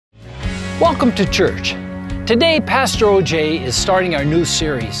Welcome to church. Today, Pastor OJ is starting our new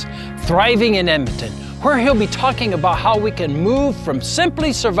series, Thriving in Edmonton, where he'll be talking about how we can move from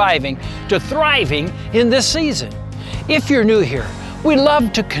simply surviving to thriving in this season. If you're new here, we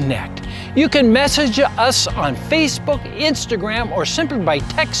love to connect. You can message us on Facebook, Instagram, or simply by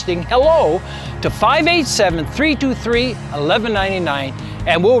texting hello to 587-323-1199,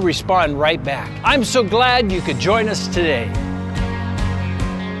 and we'll respond right back. I'm so glad you could join us today.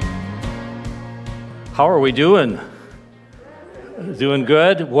 How are we doing? Doing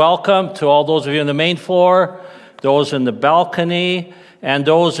good. Welcome to all those of you on the main floor, those in the balcony, and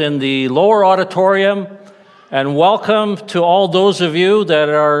those in the lower auditorium. And welcome to all those of you that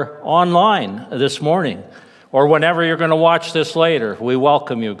are online this morning, or whenever you're going to watch this later. We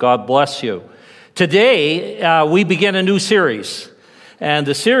welcome you. God bless you. Today, we begin a new series. And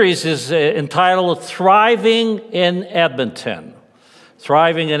the series is entitled Thriving in Edmonton.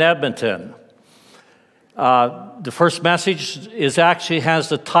 Thriving in Edmonton. The first message has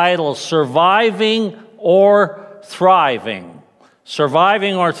the title, Surviving or Thriving.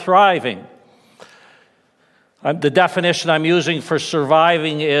 Surviving or Thriving. The definition I'm using for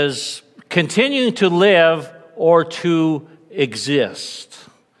surviving is continuing to live or to exist.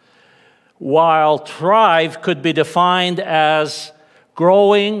 While thrive could be defined as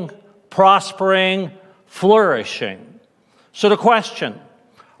growing, prospering, flourishing. So the question,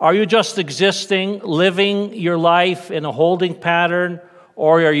 are you just existing, living your life in a holding pattern,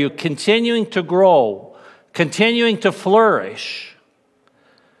 or are you continuing to grow, continuing to flourish?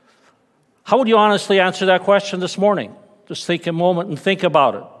 How would you honestly answer that question this morning? Just take a moment and think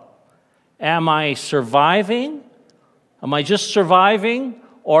about it. Am I surviving? Am I just surviving?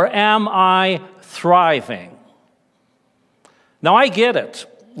 Or am I thriving? Now, I get it.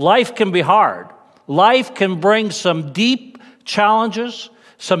 Life can be hard. Life can bring some deep challenges,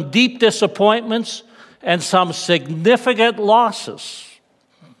 some deep disappointments, and some significant losses.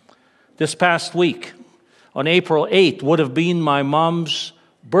 This past week, on April 8th, would have been my mom's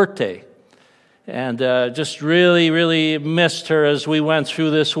birthday. And just really missed her as we went through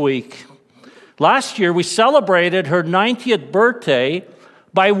this week. Last year, we celebrated her 90th birthday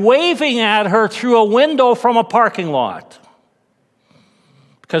by waving at her through a window from a parking lot,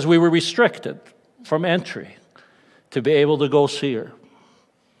 because we were restricted from entry to be able to go see her.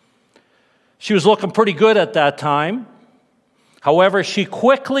 She was looking pretty good at that time. However, she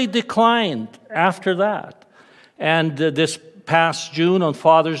quickly declined after that. And this past June, on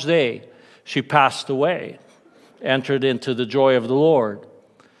Father's Day, she passed away, entered into the joy of the Lord.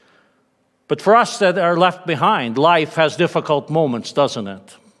 But for us that are left behind, life has difficult moments, doesn't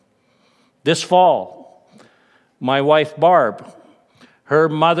it? This fall, my wife Barb, her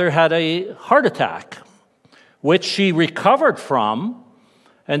mother had a heart attack, which she recovered from.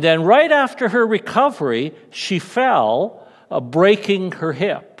 And then right after her recovery, she fell, breaking her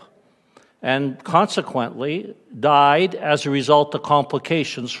hip, and consequently died as a result of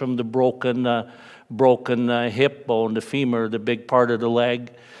complications from the broken hip bone, the femur, the big part of the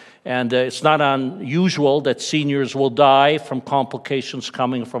leg. And it's not unusual that seniors will die from complications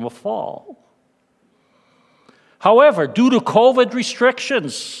coming from a fall. However, due to COVID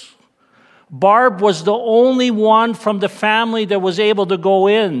restrictions, Barb was the only one from the family that was able to go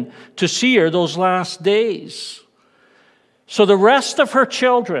in to see her those last days. So the rest of her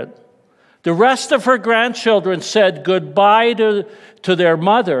children, the rest of her grandchildren said goodbye to their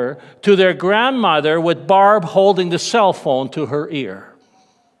mother, to their grandmother, with Barb holding the cell phone to her ear.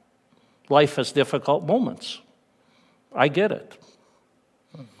 Life has difficult moments. I get it.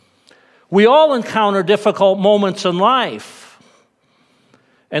 We all encounter difficult moments in life.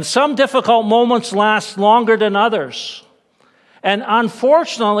 And some difficult moments last longer than others. And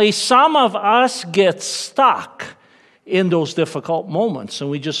unfortunately, some of us get stuck in those difficult moments, and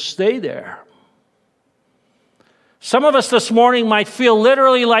we just stay there. Some of us this morning might feel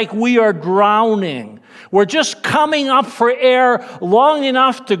literally like we are drowning. We're just coming up for air long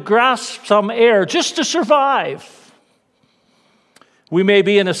enough to grasp some air, just to survive. We may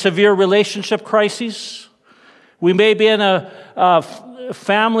be in a severe relationship crisis. We may be in a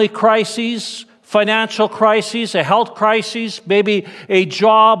family crises, financial crises, a health crisis, maybe a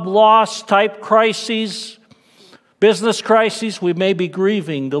job loss type crisis, business crisis. We may be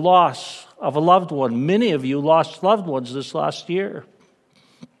grieving the loss of a loved one. Many of you lost loved ones this last year.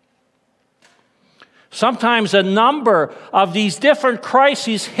 Sometimes a number of these different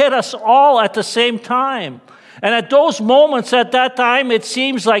crises hit us all at the same time. And at those moments, at that time, it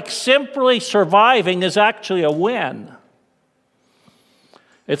seems like simply surviving is actually a win.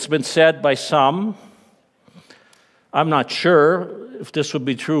 It's been said by some I'm not sure if this would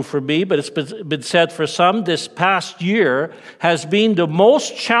be true for me, but it's been said for some, this past year has been the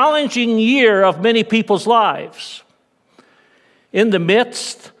most challenging year of many people's lives. In the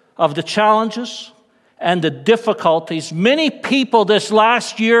midst of the challenges and the difficulties, many people this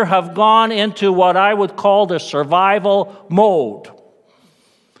last year have gone into what I would call the survival mode.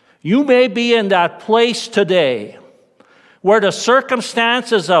 You may be in that place today where the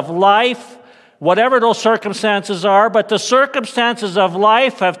circumstances of life, whatever those circumstances are, but the circumstances of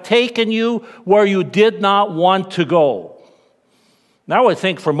life have taken you where you did not want to go. Now, I would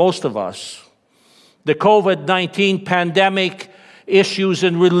think for most of us, the COVID-19 pandemic issues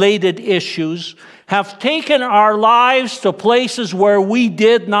and related issues have taken our lives to places where we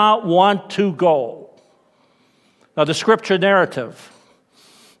did not want to go. Now, the scripture narrative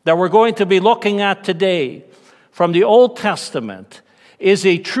that we're going to be looking at today from the Old Testament is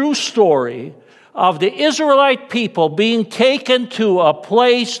a true story of the Israelite people being taken to a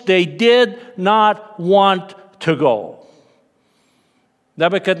place they did not want to go.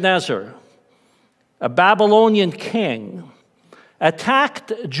 Nebuchadnezzar, a Babylonian king,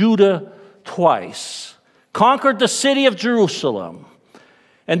 attacked Judah twice, conquered the city of Jerusalem,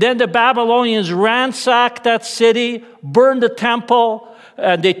 and then the Babylonians ransacked that city, burned the temple,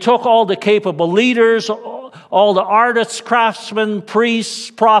 and they took all the capable leaders, all the artists, craftsmen,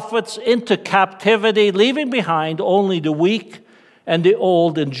 priests, prophets into captivity, leaving behind only the weak and the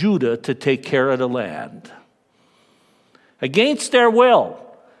old in Judah to take care of the land. Against their will,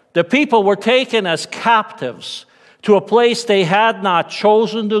 the people were taken as captives to a place they had not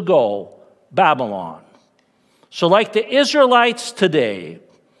chosen to go, Babylon. So like the Israelites today,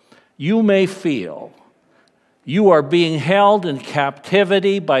 you may feel you are being held in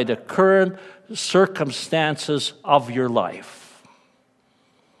captivity by the current circumstances of your life.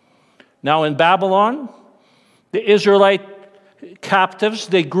 Now in Babylon, the Israelite captives,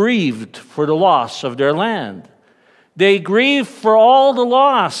 they grieved for the loss of their land. They grieved for all the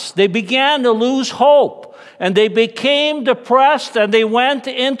loss. They began to lose hope, and they became depressed, and they went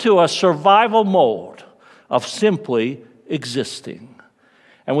into a survival mode of simply existing.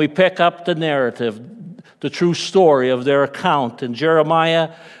 And we pick up the narrative, the true story of their account in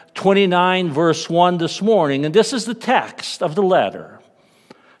Jeremiah 29, verse 1 this morning. And this is the text of the letter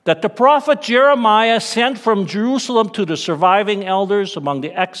that the prophet Jeremiah sent from Jerusalem to the surviving elders among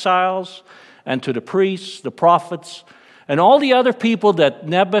the exiles and to the priests, the prophets, and all the other people that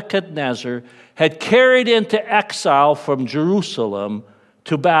Nebuchadnezzar had carried into exile from Jerusalem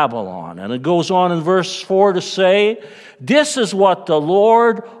to Babylon. And it goes on in verse 4 to say, "This is what the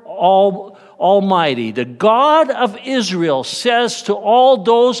Lord Almighty, the God of Israel, says to all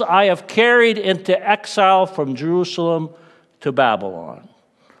those I have carried into exile from Jerusalem to Babylon."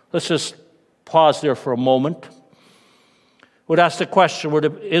 Let's just pause there for a moment. Would ask the question, were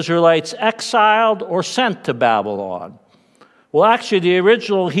the Israelites exiled or sent to Babylon? Well, actually, the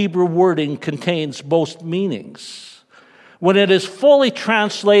original Hebrew wording contains both meanings. When it is fully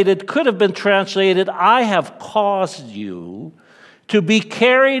translated, could have been translated, "I have caused you to be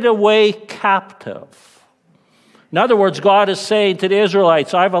carried away captive." In other words, God is saying to the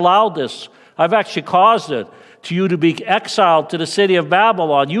Israelites, I've allowed this. I've actually caused it to you to be exiled to the city of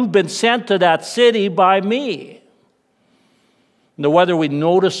Babylon. You've been sent to that city by me. Now, whether we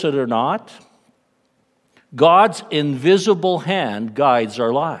notice it or not, God's invisible hand guides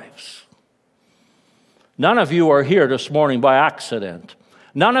our lives. None of you are here this morning by accident.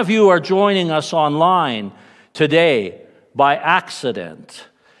 None of you are joining us online today by accident.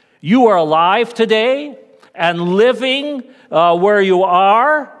 You are alive today and living where you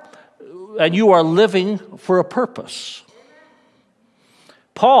are, and you are living for a purpose.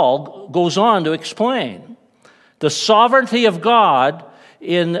 Paul goes on to explain the sovereignty of God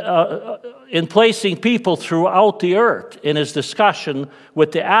in placing people throughout the earth in his discussion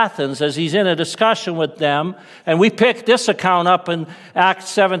with the Athens, as he's in a discussion with them. And we pick this account up in Acts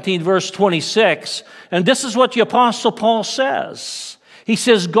 17, verse 26. And this is what the Apostle Paul says. He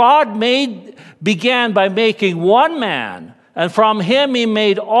says, God began by making one man, and from him he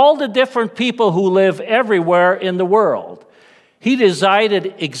made all the different people who live everywhere in the world. He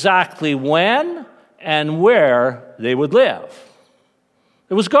decided exactly when and where they would live.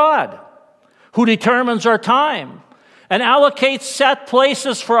 It was God who determines our time and allocates set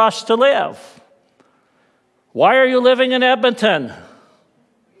places for us to live. Why are you living in Edmonton?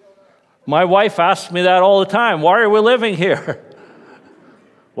 My wife asks me that all the time. Why are we living here?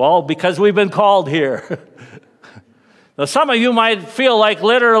 Well, because we've been called here. Now, some of you might feel like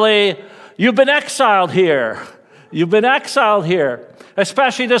literally you've been exiled here. You've been exiled here.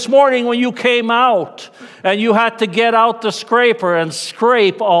 Especially this morning when you came out and you had to get out the scraper and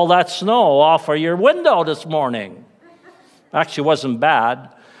scrape all that snow off of your window this morning. Actually, it wasn't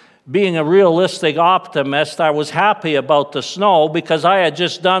bad. Being a realistic optimist, I was happy about the snow because I had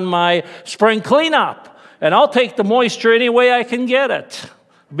just done my spring cleanup. And I'll take the moisture any way I can get it.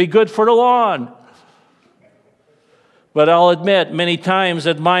 Be good for the lawn. But I'll admit, many times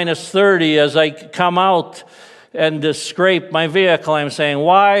at minus 30, as I come out and to scrape my vehicle, I'm saying,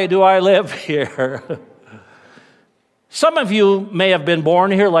 why do I live here? Some of you may have been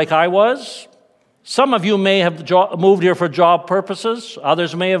born here like I was. Some of you may have moved here for job purposes.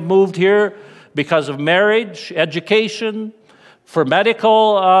 Others may have moved here because of marriage, education, for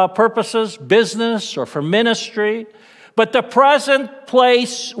medical purposes, business, or for ministry. But the present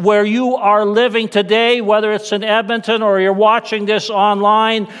place where you are living today, whether it's in Edmonton or you're watching this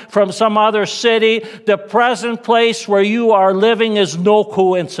online from some other city, the present place where you are living is no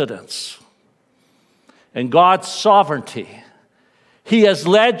coincidence. In God's sovereignty, He has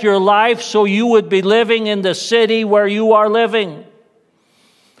led your life so you would be living in the city where you are living.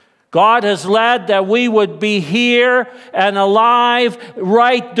 God has led that we would be here and alive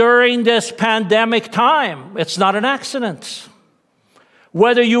right during this pandemic time. It's not an accident.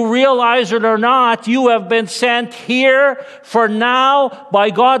 Whether you realize it or not, you have been sent here for now by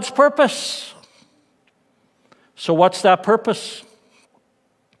God's purpose. So what's that purpose?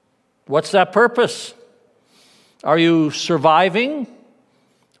 What's that purpose? Are you surviving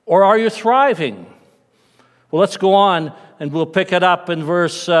or are you thriving? Well, let's go on. And we'll pick it up in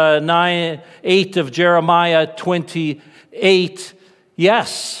verse 8 of Jeremiah 28.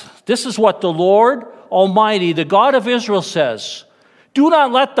 Yes, this is what the Lord Almighty, the God of Israel, says. Do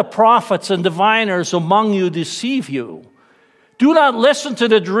not let the prophets and diviners among you deceive you. Do not listen to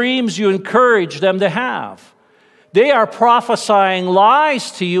the dreams you encourage them to have. They are prophesying lies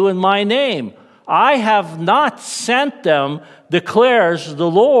to you in my name. I have not sent them, declares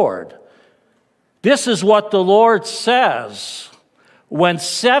the Lord. This is what the Lord says. When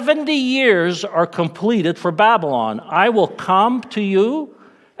 70 years are completed for Babylon, I will come to you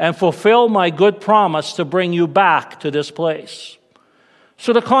and fulfill my good promise to bring you back to this place.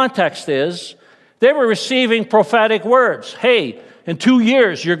 So the context is, they were receiving prophetic words. Hey, in 2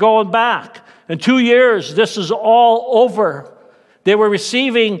 years, you're going back. In 2 years, this is all over. They were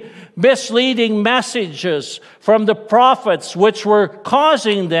receiving misleading messages from the prophets, which were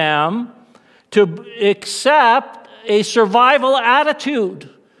causing them to accept a survival attitude.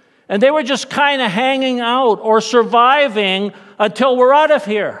 And they were just kind of hanging out or surviving until we're out of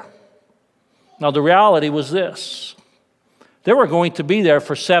here. Now, the reality was this. They were going to be there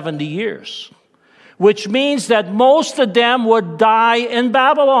for 70 years, which means that most of them would die in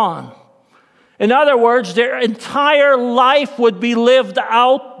Babylon. In other words, their entire life would be lived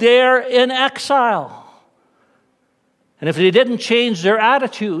out there in exile. And if they didn't change their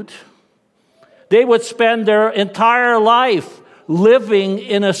attitude, they would spend their entire life living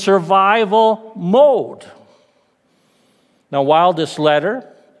in a survival mode. Now, while this letter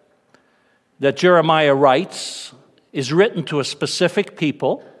that Jeremiah writes is written to a specific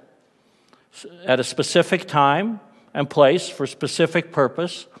people at a specific time and place for a specific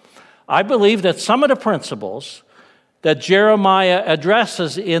purpose, I believe that some of the principles that Jeremiah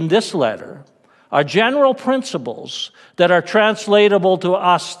addresses in this letter are general principles that are translatable to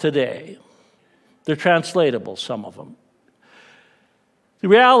us today. They're translatable, some of them. The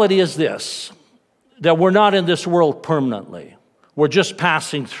reality is this, that we're not in this world permanently. We're just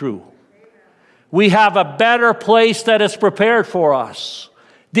passing through. We have a better place that is prepared for us.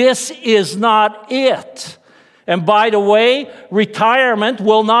 This is not it. And by the way, retirement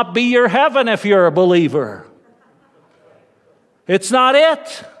will not be your heaven if you're a believer. It's not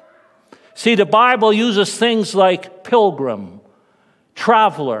it. See, the Bible uses things like pilgrim,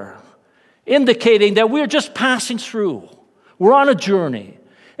 traveler, indicating that we're just passing through. We're on a journey.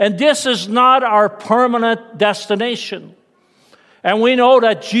 And this is not our permanent destination. And we know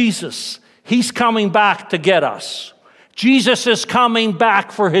that Jesus, He's coming back to get us. Jesus is coming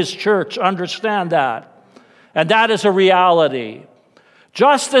back for His church. Understand that. And that is a reality.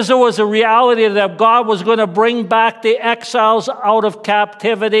 Just as it was a reality that God was going to bring back the exiles out of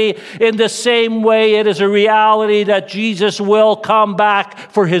captivity, in the same way it is a reality that Jesus will come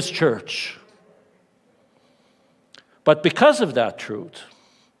back for His church. But because of that truth,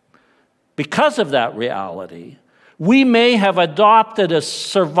 because of that reality, we may have adopted a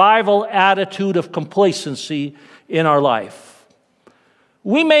survival attitude of complacency in our life.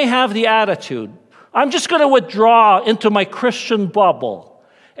 We may have the attitude, I'm just going to withdraw into my Christian bubble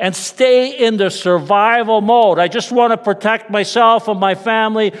and stay in the survival mode. I just want to protect myself and my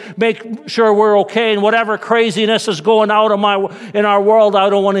family, make sure we're okay, and whatever craziness is going out in our world, I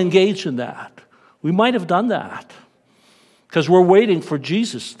don't want to engage in that. We might have done that because we're waiting for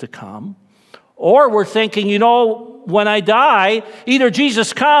Jesus to come. Or we're thinking, when I die, either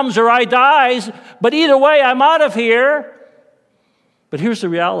Jesus comes or I die, but either way, I'm out of here. But here's the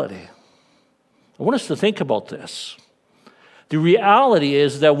reality. I want us to think about this. The reality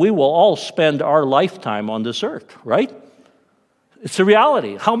is that we will all spend our lifetime on this earth, right? It's a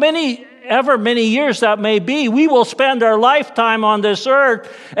reality. Many years that may be, we will spend our lifetime on this earth,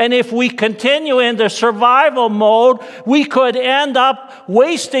 and if we continue in the survival mode, we could end up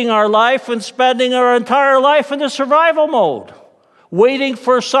wasting our life and spending our entire life in the survival mode, waiting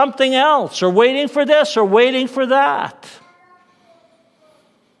for something else, or waiting for this, or waiting for that.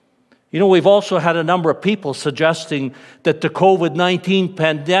 We've also had a number of people suggesting that the COVID-19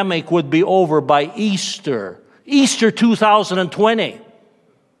 pandemic would be over by Easter 2020.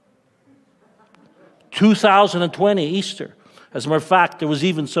 2020, Easter. As a matter of fact, there was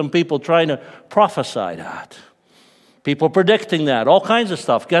even some people trying to prophesy that. People predicting that, all kinds of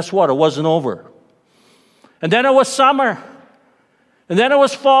stuff. Guess what? It wasn't over. And then it was summer. And then it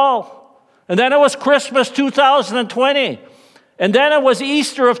was fall. And then it was Christmas 2020. And then it was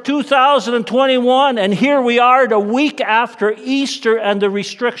Easter of 2021, and here we are the week after Easter, and the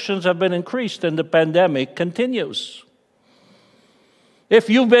restrictions have been increased, and the pandemic continues. If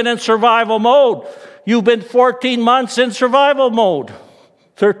you've been in survival mode, you've been 14 months in survival mode,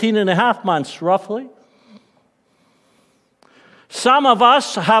 13 and a half months roughly. Some of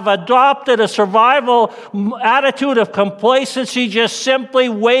us have adopted a survival attitude of complacency, just simply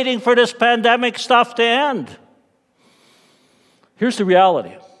waiting for this pandemic stuff to end. Here's the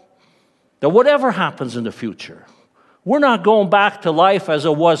reality, that whatever happens in the future, we're not going back to life as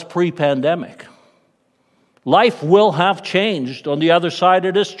it was pre-pandemic. Life will have changed on the other side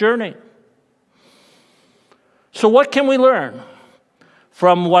of this journey. So what can we learn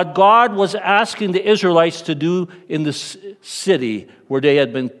from what God was asking the Israelites to do in the city where they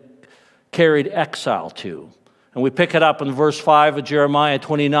had been carried exile to? And we pick it up in verse 5 of Jeremiah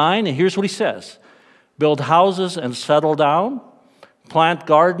 29, and here's what he says. Build houses and settle down. Plant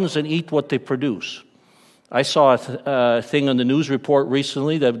gardens and eat what they produce. I saw a thing on the news report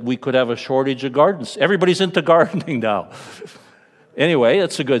recently that we could have a shortage of gardens. Everybody's into gardening now. Anyway,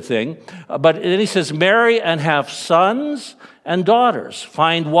 that's a good thing. But then he says, marry and have sons and daughters.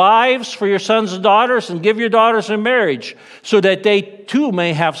 Find wives for your sons and daughters and give your daughters in marriage so that they too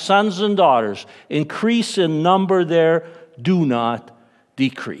may have sons and daughters. Increase in number there, do not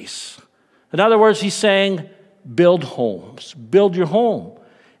decrease. In other words, he's saying, build homes. Build your home.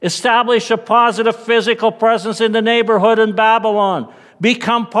 Establish a positive physical presence in the neighborhood in Babylon.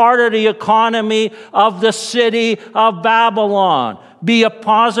 Become part of the economy of the city of Babylon. Be a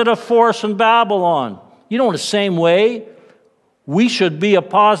positive force in Babylon. In the same way, we should be a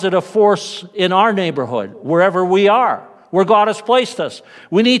positive force in our neighborhood, wherever we are, where God has placed us.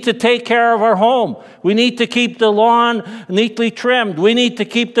 We need to take care of our home. We need to keep the lawn neatly trimmed. We need to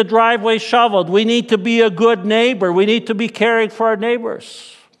keep the driveway shoveled. We need to be a good neighbor. We need to be caring for our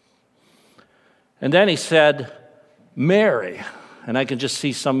neighbors. And then he said, marry. And I can just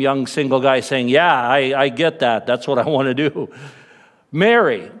see some young single guy saying, yeah, I get that. That's what I want to do.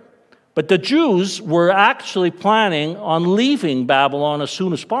 Marry. But the Jews were actually planning on leaving Babylon as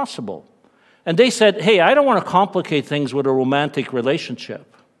soon as possible. And they said, hey, I don't want to complicate things with a romantic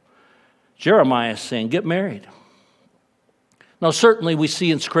relationship. Jeremiah is saying, get married. Now, certainly we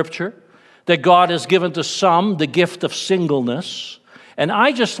see in Scripture that God has given to some the gift of singleness. And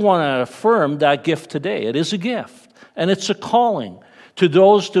I just want to affirm that gift today. It is a gift, and it's a calling to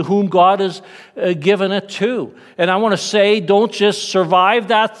those to whom God has given it to. And I want to say, don't just survive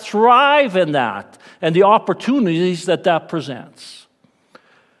that, thrive in that, and the opportunities that that presents.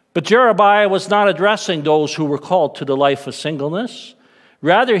 But Jeremiah was not addressing those who were called to the life of singleness.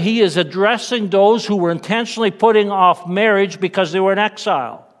 Rather, he is addressing those who were intentionally putting off marriage because they were in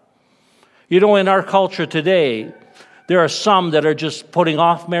exile. In our culture today, there are some that are just putting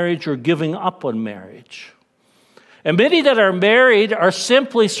off marriage or giving up on marriage. And many that are married are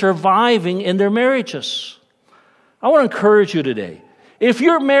simply surviving in their marriages. I want to encourage you today. If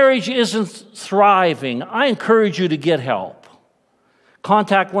your marriage isn't thriving, I encourage you to get help.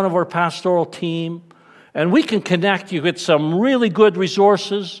 Contact one of our pastoral team, and we can connect you with some really good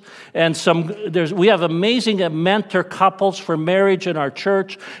resources. And we have amazing mentor couples for marriage in our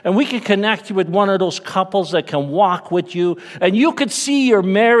church, and we can connect you with one of those couples that can walk with you, and you could see your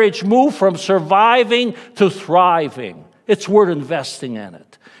marriage move from surviving to thriving. It's worth investing in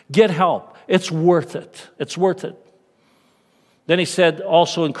it. Get help. It's worth it. It's worth it. Then he said,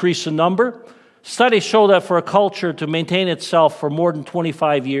 also increase in number. Studies show that for a culture to maintain itself for more than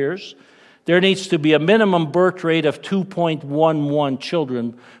 25 years, there needs to be a minimum birth rate of 2.11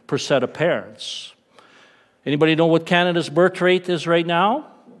 children per set of parents. Anybody know what Canada's birth rate is right now?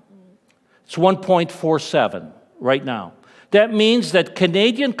 It's 1.47 right now. That means that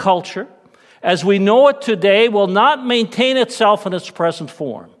Canadian culture, as we know it today, will not maintain itself in its present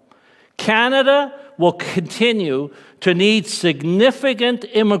form. Canada will continue to need significant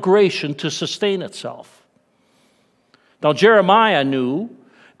immigration to sustain itself. Now, Jeremiah knew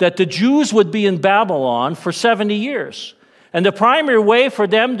that the Jews would be in Babylon for 70 years. And the primary way for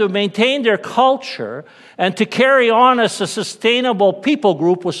them to maintain their culture and to carry on as a sustainable people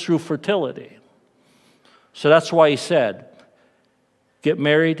group was through fertility. So that's why he said, get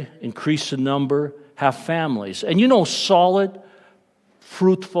married, increase the number, have families. And you know, solid,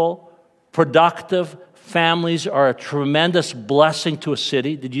 fruitful, productive families are a tremendous blessing to a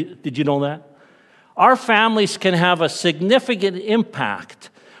city. Did you know that? Our families can have a significant impact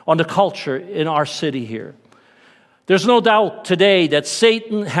on the culture in our city here. There's no doubt today that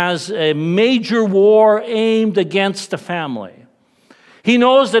Satan has a major war aimed against the family. He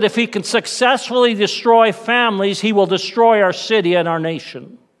knows that if he can successfully destroy families, he will destroy our city and our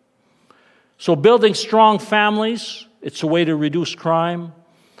nation. So building strong families, it's a way to reduce crime,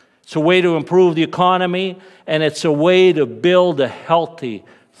 it's a way to improve the economy, and it's a way to build a healthy,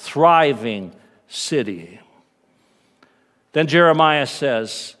 thriving city. Then Jeremiah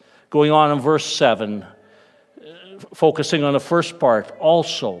says, going on in verse 7, focusing on the first part,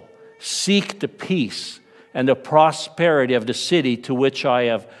 also seek the peace and the prosperity of the city to which I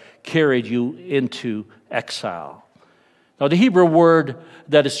have carried you into exile. Now, the Hebrew word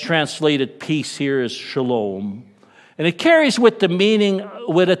that is translated peace here is shalom, and it carries with it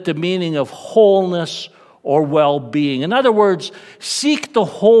the meaning of wholeness or well-being. In other words, seek the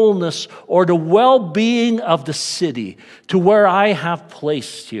wholeness or the well-being of the city to where I have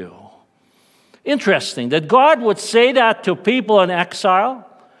placed you. Interesting that God would say that to people in exile,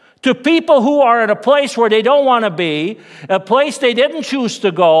 to people who are in a place where they don't want to be, a place they didn't choose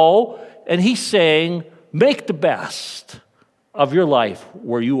to go, and he's saying, make the best of your life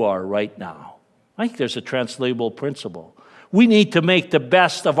where you are right now. I think there's a translatable principle. We need to make the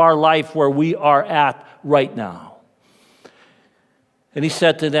best of our life where we are at right now. And he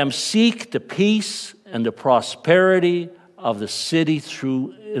said to them, seek the peace and the prosperity of the city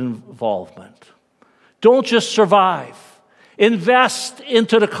through involvement. Don't just survive. Invest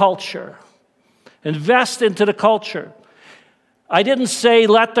into the culture. Invest into the culture. I didn't say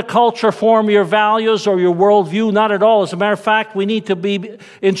let the culture form your values or your worldview, not at all. As a matter of fact, we need to be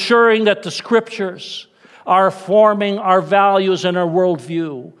ensuring that the scriptures are forming our values and our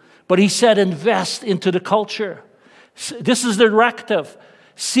worldview. But he said invest into the culture. This is the directive.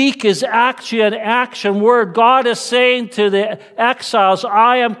 Seek is actually an action word. God is saying to the exiles,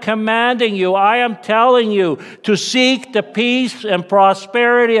 I am commanding you, I am telling you to seek the peace and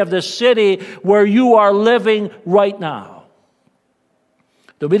prosperity of the city where you are living right now.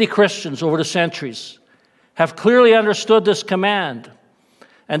 The many Christians over the centuries have clearly understood this command,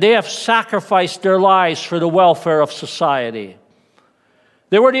 and they have sacrificed their lives for the welfare of society.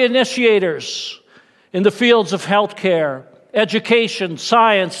 They were the initiators in the fields of healthcare, education,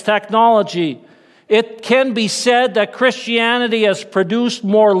 science, technology. It can be said that Christianity has produced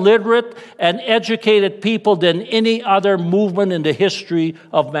more literate and educated people than any other movement in the history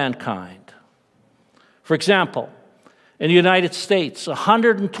of mankind. For example, in the United States,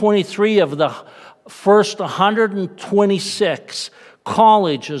 123 of the first 126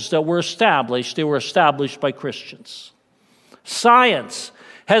 colleges that were established, they were established by Christians. Science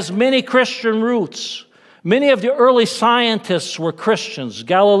has many Christian roots. Many of the early scientists were Christians: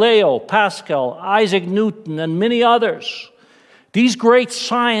 Galileo, Pascal, Isaac Newton, and many others. These great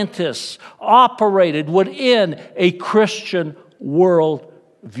scientists operated within a Christian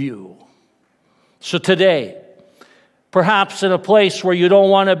worldview. So today, perhaps in a place where you don't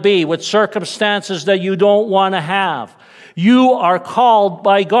want to be, with circumstances that you don't want to have, you are called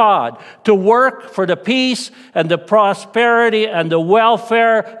by God to work for the peace and the prosperity and the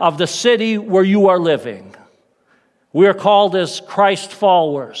welfare of the city where you are living. We are called as Christ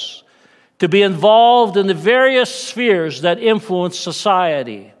followers to be involved in the various spheres that influence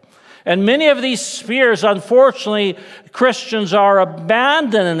society. And many of these spheres, unfortunately, Christians are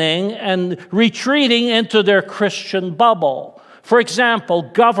abandoning and retreating into their Christian bubble. For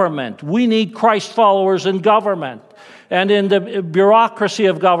example, government. We need Christ followers in government. and in the bureaucracy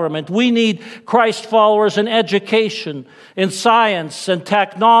of government. We need Christ followers in education, in science and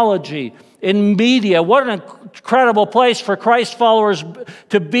technology, in media. What an incredible place for Christ followers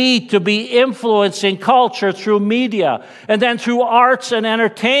to be influencing culture through media. And then through arts and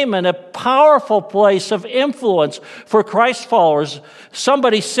entertainment, a powerful place of influence for Christ followers.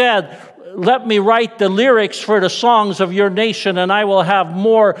 Somebody said, let me write the lyrics for the songs of your nation, and I will have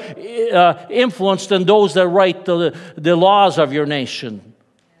more influence than those that write the laws of your nation.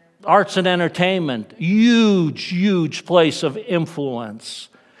 Arts and entertainment, huge, huge place of influence.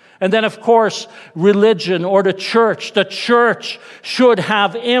 And then, of course, religion or the church. The church should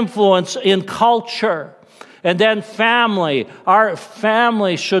have influence in culture. And then family. Our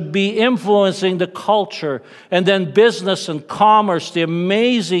family should be influencing the culture. And then business and commerce, the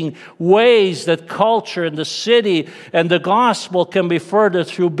amazing ways that culture and the city and the gospel can be furthered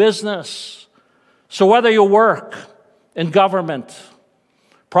through business. So whether you work in government,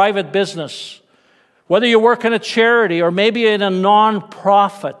 private business, whether you work in a charity or maybe in a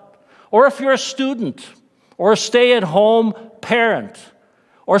non-profit, or if you're a student, or a stay-at-home parent,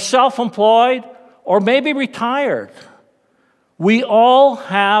 or self-employed, or maybe retired, we all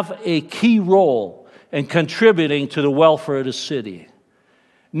have a key role in contributing to the welfare of the city.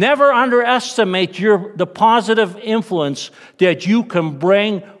 Never underestimate the positive influence that you can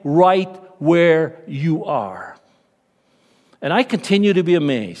bring right where you are. And I continue to be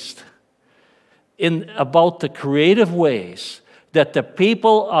amazed about the creative ways that the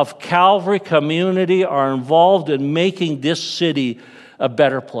people of Calvary community are involved in making this city a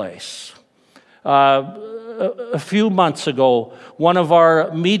better place. A few months ago, one of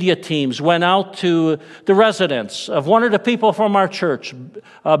our media teams went out to the residence of one of the people from our church,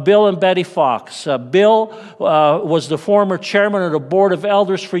 Bill and Betty Fox. Bill was the former chairman of the Board of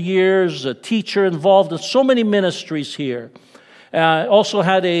Elders for years, a teacher involved in so many ministries here. Also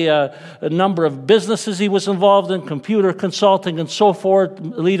had a number of businesses he was involved in, computer consulting and so forth,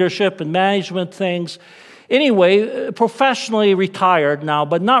 leadership and management things. Anyway, professionally retired now,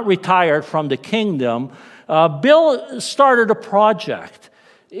 but not retired from the kingdom. Bill started a project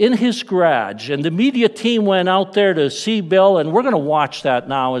in his garage, and the media team went out there to see Bill, and we're going to watch that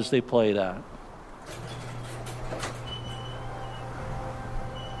now as they play that.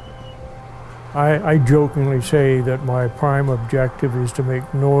 I jokingly say that my prime objective is to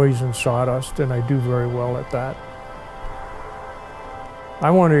make noise and sawdust, and I do very well at that.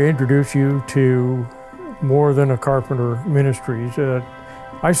 I want to introduce you to More Than a Carpenter Ministries.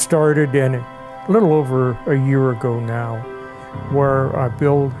 I started in a little over a year ago now, where I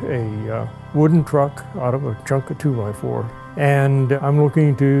built a wooden truck out of a chunk of 2x4, and I'm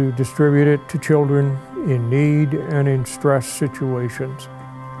looking to distribute it to children in need and in stress situations.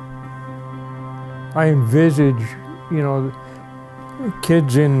 I envisage,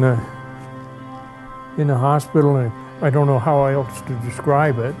 kids in the hospital, and I don't know how else to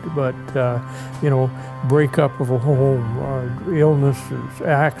describe it, but, breakup of a home, illnesses,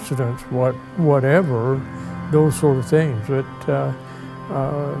 accidents, whatever, those sort of things. But,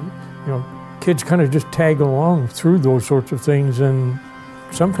 kids kind of just tag along through those sorts of things and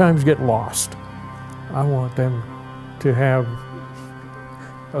sometimes get lost. I want them to have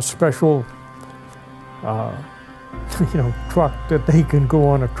a special truck that they can go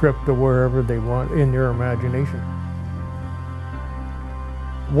on a trip to wherever they want in their imagination.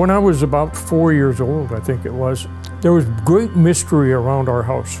 When I was about 4 years old, I think it was, there was great mystery around our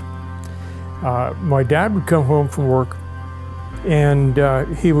house. My dad would come home from work and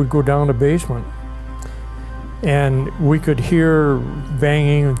he would go down the basement and we could hear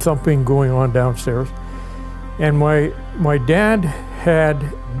banging and thumping going on downstairs. And my dad had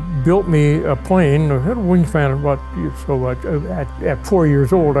built me a plane. I had a wingspan about so much. At 4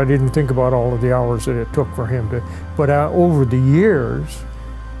 years old, I didn't think about all of the hours that it took for him to. But over the years,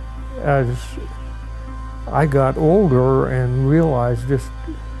 as I got older and realized just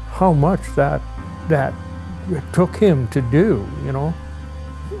how much that it took him to do,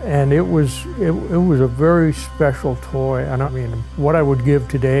 and it was a very special toy. And I mean, what I would give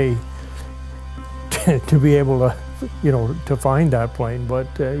today to be able to, to find that plane. But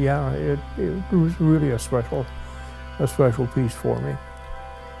yeah, it was really a special piece for me.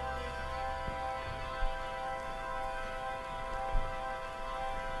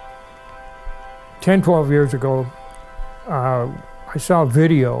 Ten, 12 years ago, I saw a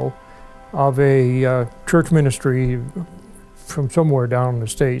video of a church ministry from somewhere down in the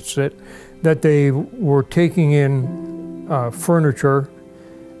States that they were taking in furniture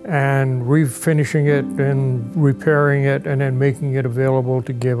and refinishing it and repairing it and then making it available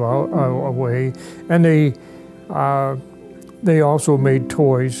to give away. And they They also made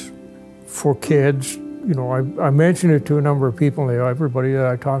toys for kids. You know, I mentioned it to a number of people, and everybody that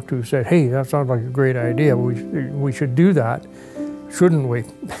I talked to said, hey, that sounds like a great idea. We should do that, shouldn't we?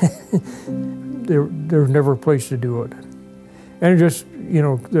 There's never a place to do it. And it just, you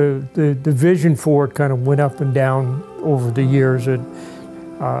know, the vision for it kind of went up and down over the years, and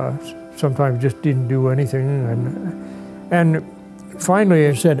sometimes just didn't do anything. And finally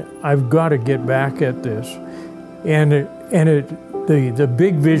I said, I've got to get back at this. And the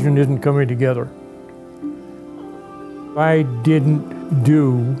big vision isn't coming together. I didn't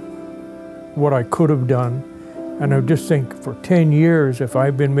do what I could have done. And I just think for 10 years, if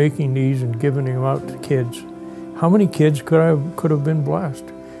I've been making these and giving them out to kids, how many kids could have been blessed?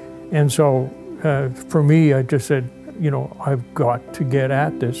 And so for me, I just said, you know, I've got to get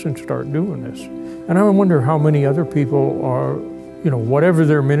at this and start doing this. And I wonder how many other people are, you know, whatever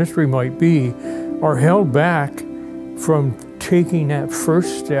their ministry might be, are held back from taking that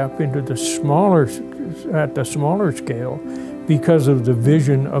first step into at the smaller scale because of the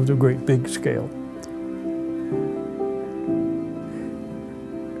vision of the great big scale.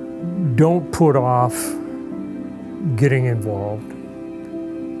 Don't put off getting involved.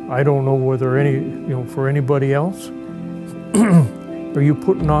 I don't know whether for anybody else, are you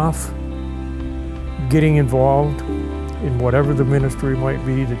putting off getting involved in whatever the ministry might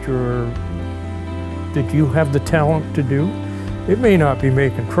be that you have the talent to do? It may not be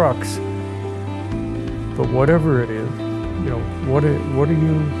making trucks, but whatever it is, you know, what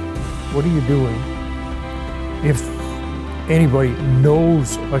are you doing? If anybody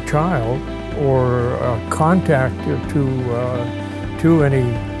knows a child or a contact to any,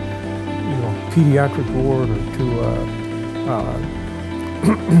 you know, pediatric ward or to a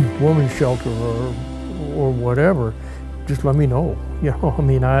women's shelter or whatever, just let me know. You know, I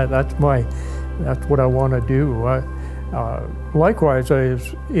mean, that's what I want to do. Likewise,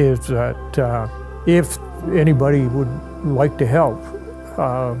 is that if anybody would like to help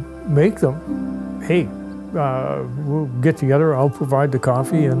make them, hey, we'll get together. I'll provide the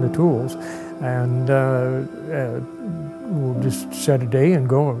coffee and the tools, and we'll just set a day and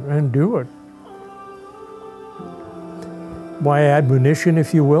go and do it. My admonition,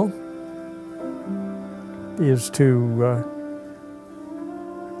 if you will, is to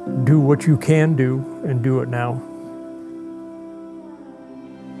do what you can do and do it now.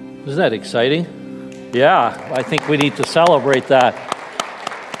 Isn't that exciting? Yeah, I think we need to celebrate that.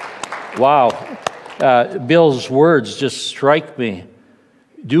 Wow. Bill's words just strike me.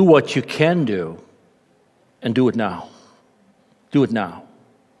 Do what you can do and do it now. Do it now.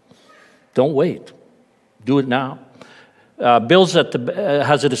 Don't wait. Do it now. Bill's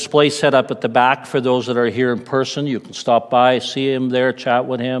has a display set up at the back for those that are here in person. You can stop by, see him there, chat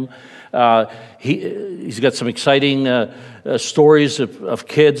with him. He's got some exciting stories of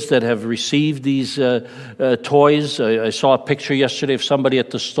kids that have received these toys. I saw a picture yesterday of somebody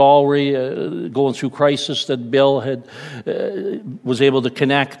at the stall going through crisis that Bill was able to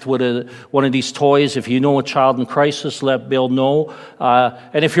connect with one of these toys. If you know a child in crisis, let Bill know.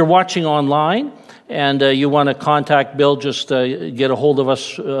 And if you're watching online, and you want to contact Bill, just get a hold of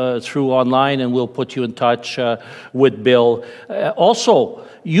us through online, and we'll put you in touch with Bill. Also,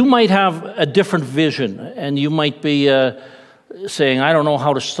 you might have a different vision, and you might be saying, I don't know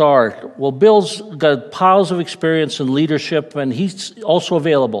how to start. Well, Bill's got piles of experience in leadership, and he's also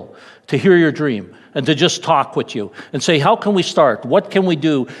available to hear your dream and to just talk with you and say, how can we start? What can we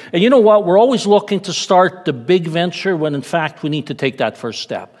do? And you know what? We're always looking to start the big venture when, in fact, we need to take that first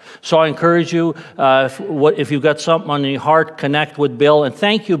step. So I encourage you, if you've got something on your heart, connect with Bill. And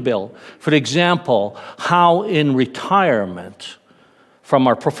thank you, Bill, for the example, how in retirement from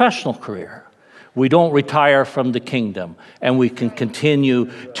our professional career, we don't retire from the kingdom, and we can continue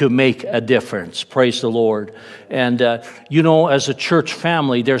to make a difference. Praise the Lord. And, you know, as a church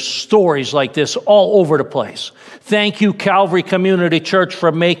family, there's stories like this all over the place. Thank you, Calvary Community Church,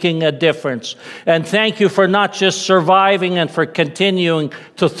 for making a difference. And thank you for not just surviving and for continuing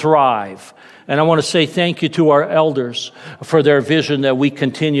to thrive. And I want to say thank you to our elders for their vision that we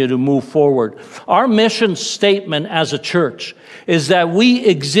continue to move forward. Our mission statement as a church is that we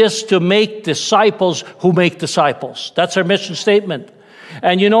exist to make disciples who make disciples. That's our mission statement.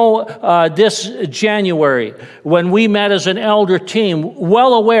 And you know, this January, when we met as an elder team,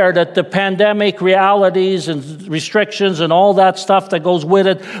 well aware that the pandemic realities and restrictions and all that stuff that goes with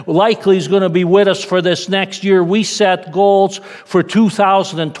it likely is going to be with us for this next year, we set goals for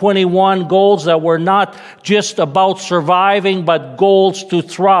 2021, goals that were not just about surviving, but goals to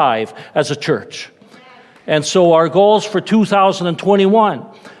thrive as a church. And so our goals for 2021,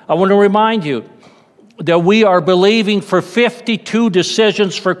 I want to remind you, that we are believing for 52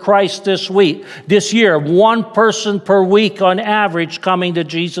 decisions for Christ this year. One person per week on average coming to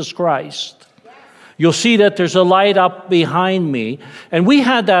Jesus Christ. You'll see that there's a light up behind me. And we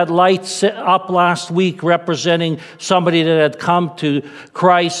had that light up last week representing somebody that had come to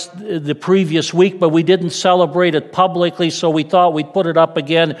Christ the previous week, but we didn't celebrate it publicly, so we thought we'd put it up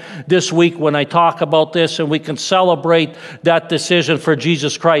again this week when I talk about this, and we can celebrate that decision for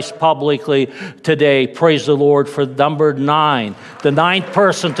Jesus Christ publicly today. Praise the Lord for number 9, the 9th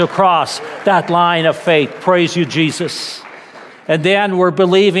person to cross that line of faith. Praise you, Jesus. And then we're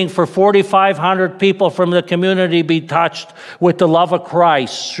believing for 4,500 people from the community be touched with the love of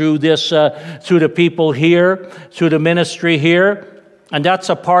Christ through this, through the people here, through the ministry here. And that's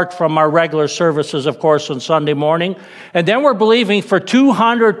apart from our regular services, of course, on Sunday morning. And then we're believing for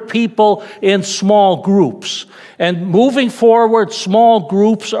 200 people in small groups. And moving forward, small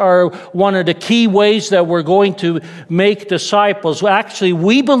groups are one of the key ways that we're going to make disciples. Actually,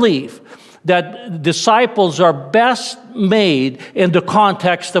 we believe that disciples are best made in the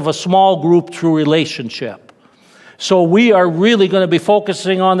context of a small group through relationship. So we are really going to be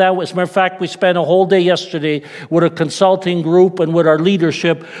focusing on that. As a matter of fact, we spent a whole day yesterday with a consulting group and with our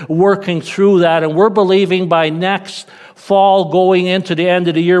leadership working through that. And we're believing by next fall, going into the end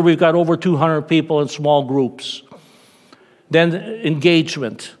of the year, we've got over 200 people in small groups. Then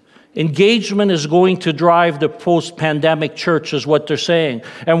engagement. Engagement is going to drive the post-pandemic church, is what they're saying.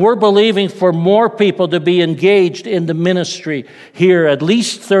 And we're believing for more people to be engaged in the ministry here, at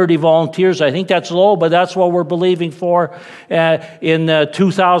least 30 volunteers. I think that's low, but that's what we're believing for in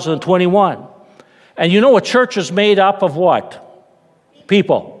 2021. And you know, a church is made up of what?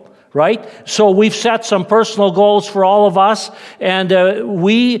 People. Right? So we've set some personal goals for all of us, and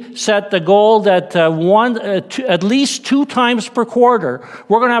we set the goal that at least 2 times per quarter,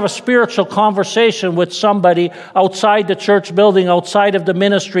 we're going to have a spiritual conversation with somebody outside the church building, outside of the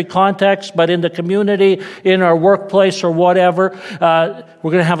ministry context, but in the community, in our workplace or whatever.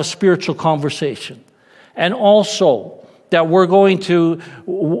 We're going to have a spiritual conversation. And also that we're going to,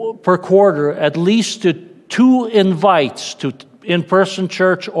 per quarter, at least to 2 invites to in-person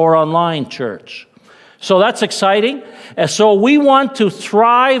church or online church. So that's exciting. And so we want to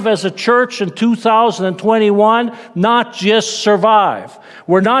thrive as a church in 2021, not just survive.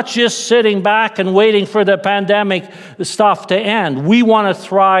 We're not just sitting back and waiting for the pandemic stuff to end. We want to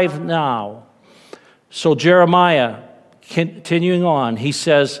thrive now. So Jeremiah, continuing on, he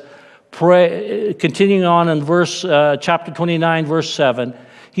says, continuing on in chapter 29, verse 7,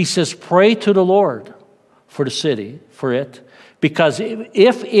 he says, pray to the Lord for the city, for it, because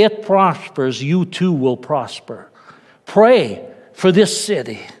if it prospers, you too will prosper. Pray for this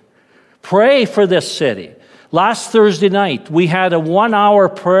city. Pray for this city. Last Thursday night, we had a 1-hour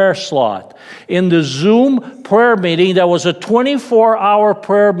prayer slot in the Zoom prayer meeting. That was a 24-hour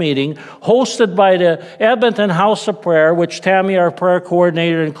prayer meeting hosted by the Edmonton House of Prayer, which Tammy, our prayer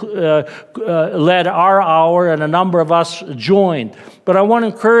coordinator, led our hour, and a number of us joined. But I want to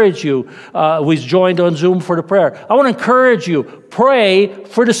encourage you, we joined on Zoom for the prayer. I want to encourage you, pray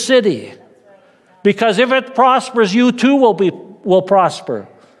for the city. Because if it prospers, you too will prosper.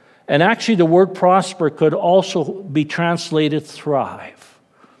 And actually, the word prosper could also be translated thrive.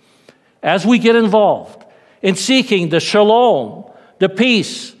 As we get involved in seeking the shalom, the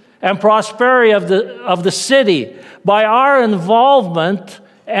peace, and prosperity of the city, by our involvement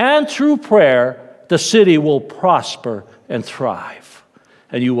and through prayer, the city will prosper and thrive.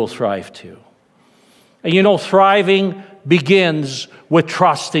 And you will thrive too. And you know, thriving begins with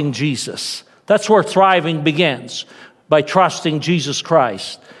trusting Jesus. That's where thriving begins, by trusting Jesus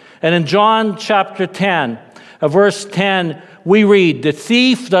Christ. And in John chapter 10, verse 10, we read, the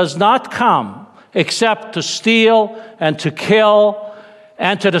thief does not come except to steal and to kill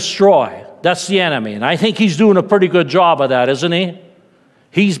and to destroy. That's the enemy. And I think he's doing a pretty good job of that, isn't he?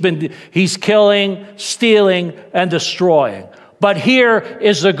 He's killing, stealing, and destroying. But here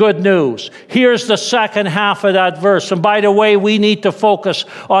is the good news. Here's the second half of that verse. And by the way, we need to focus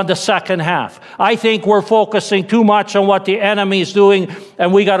on the second half. I think we're focusing too much on what the enemy is doing,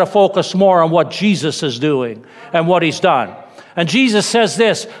 and we got to focus more on what Jesus is doing and what he's done. And Jesus says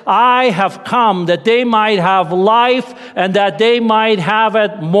this, I have come that they might have life and that they might have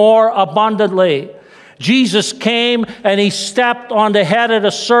it more abundantly. Jesus came and he stepped on the head of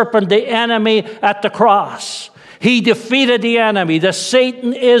the serpent, the enemy, at the cross. He defeated the enemy. The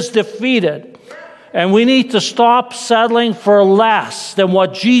Satan is defeated. And we need to stop settling for less than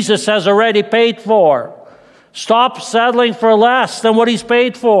what Jesus has already paid for. Stop settling for less than what he's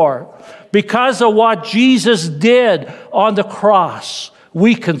paid for. Because of what Jesus did on the cross,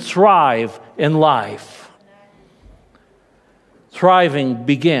 we can thrive in life. Thriving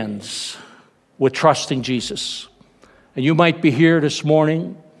begins with trusting Jesus. And you might be here this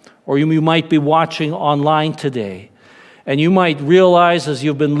morning, or you might be watching online today, and you might realize as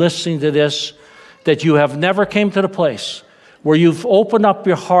you've been listening to this that you have never came to the place where you've opened up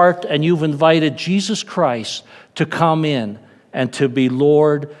your heart and you've invited Jesus Christ to come in and to be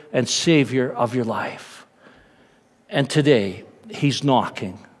Lord and Savior of your life. And today, He's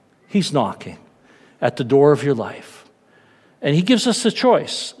knocking. He's knocking at the door of your life. And He gives us a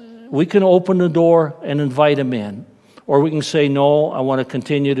choice. We can open the door and invite Him in, or we can say, no, I want to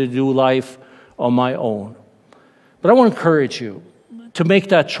continue to do life on my own. But I want to encourage you to make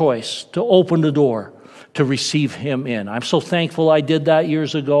that choice, to open the door, to receive Him in. I'm so thankful I did that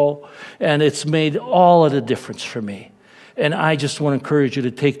years ago, and it's made all of the difference for me. And I just want to encourage you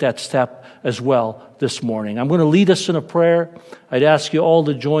to take that step as well this morning. I'm going to lead us in a prayer. I'd ask you all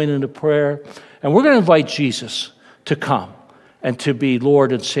to join in the prayer. And we're going to invite Jesus to come and to be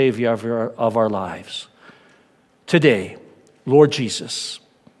Lord and Savior of our lives. Today, Lord Jesus,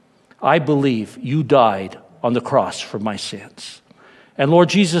 I believe you died on the cross for my sins. And Lord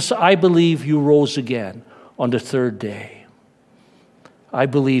Jesus, I believe you rose again on the third day. I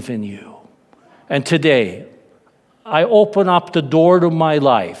believe in you. And today, I open up the door to my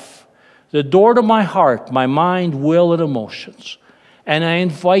life, the door to my heart, my mind, will, and emotions. And I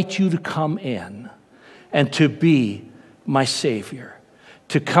invite you to come in and to be my Savior,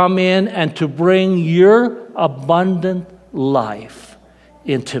 to come in and to bring your abundant life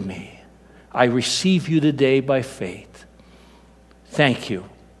into me. I receive you today by faith. Thank you.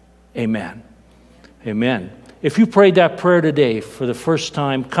 Amen. Amen. If you prayed that prayer today for the first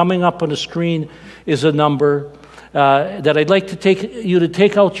time, coming up on the screen is a number that I'd like to you to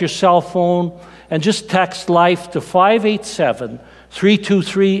take out your cell phone and just text LIFE to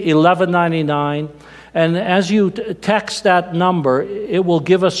 587-323-1199. And as you text that number, it will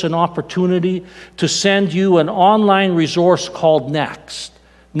give us an opportunity to send you an online resource called Next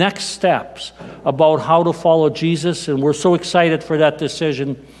Steps, about how to follow Jesus. And we're so excited for that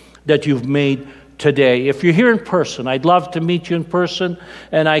decision that you've made today. If you're here in person, I'd love to meet you in person,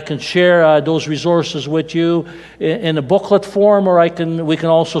 and I can share those resources with you in a booklet form, or we can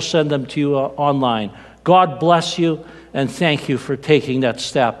also send them to you online. God bless you, and thank you for taking that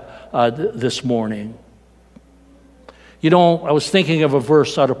step this morning. You know, I was thinking of a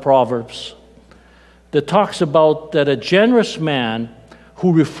verse out of Proverbs that talks about that a generous man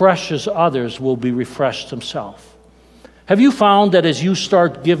who refreshes others will be refreshed himself. Have you found that as you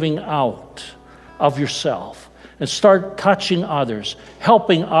start giving out of yourself and start touching others,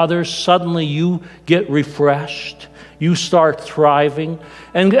 helping others, suddenly you get refreshed, you start thriving,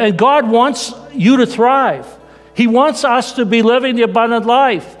 and God wants you to thrive. He wants us to be living the abundant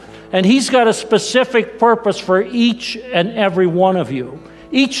life. And He's got a specific purpose for each and every one of you.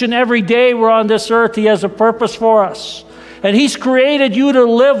 Each and every day we're on this earth, He has a purpose for us. And He's created you to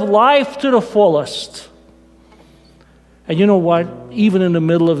live life to the fullest. And you know what? Even in the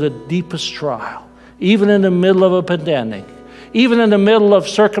middle of the deepest trial, even in the middle of a pandemic, even in the middle of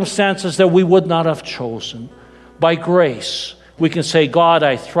circumstances that we would not have chosen, by grace, we can say, God,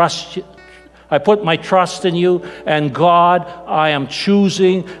 I trust you. I put my trust in you, and God, I am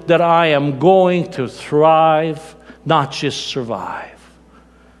choosing that I am going to thrive, not just survive.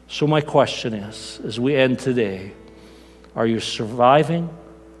 So my question is, as we end today, are you surviving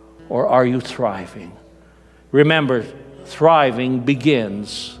or are you thriving? Remember, thriving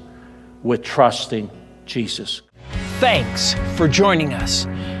begins with trusting Jesus. Thanks for joining us.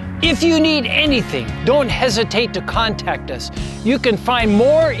 If you need anything, don't hesitate to contact us. You can find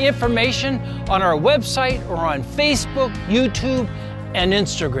more information on our website or on Facebook, YouTube, and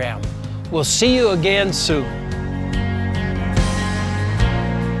Instagram. We'll see you again soon.